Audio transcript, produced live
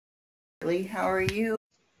Lee, how are you?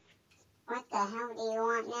 What the hell do you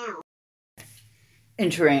want now?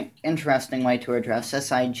 Interesting way to address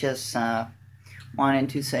this. I just wanted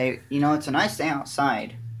to say, it's a nice day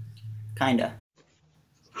outside. Kinda.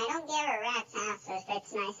 I don't give a rat's ass if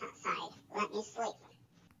it's nice outside. Let me sleep.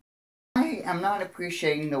 I am not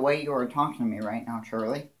appreciating the way you are talking to me right now,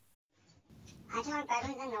 Charlie. I talk better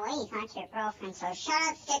than the way you talk to your girlfriend, so shut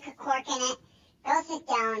up, stick a cork in it, go sit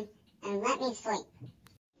down, and let me sleep.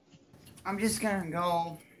 I'm just gonna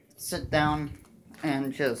go sit down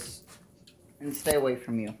and stay away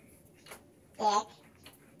from you. Dick.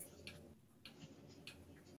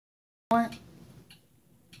 What?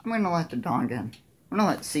 I'm gonna let the dog in. I'm gonna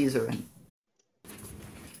let Caesar in.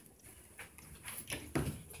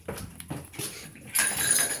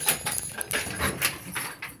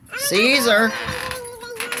 Caesar!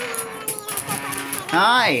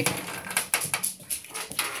 Hi!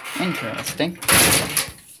 Interesting.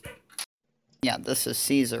 Yeah, this is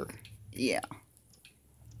Caesar. Yeah.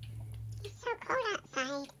 It's so cold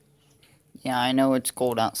outside. Yeah, I know it's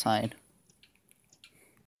cold outside.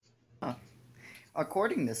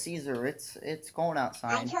 According to Caesar, it's cold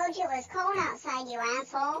outside. I told you it was cold outside, you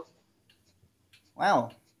asshole.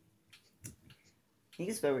 Well,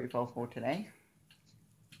 he's very vocal today.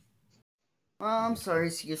 Well, I'm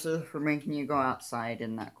sorry, Caesar, for making you go outside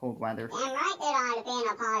in that cold weather. Damn right there ought to be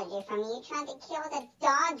an apology from you. You tried to kill the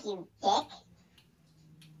dog, you dick.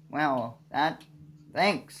 Well,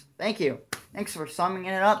 thanks. Thank you. Thanks for summing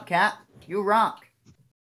it up, Cat. You rock.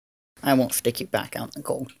 I won't stick you back out in the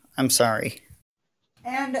cold. I'm sorry.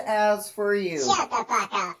 And as for you... Shut the fuck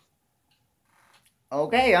up.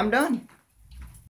 Okay, I'm done.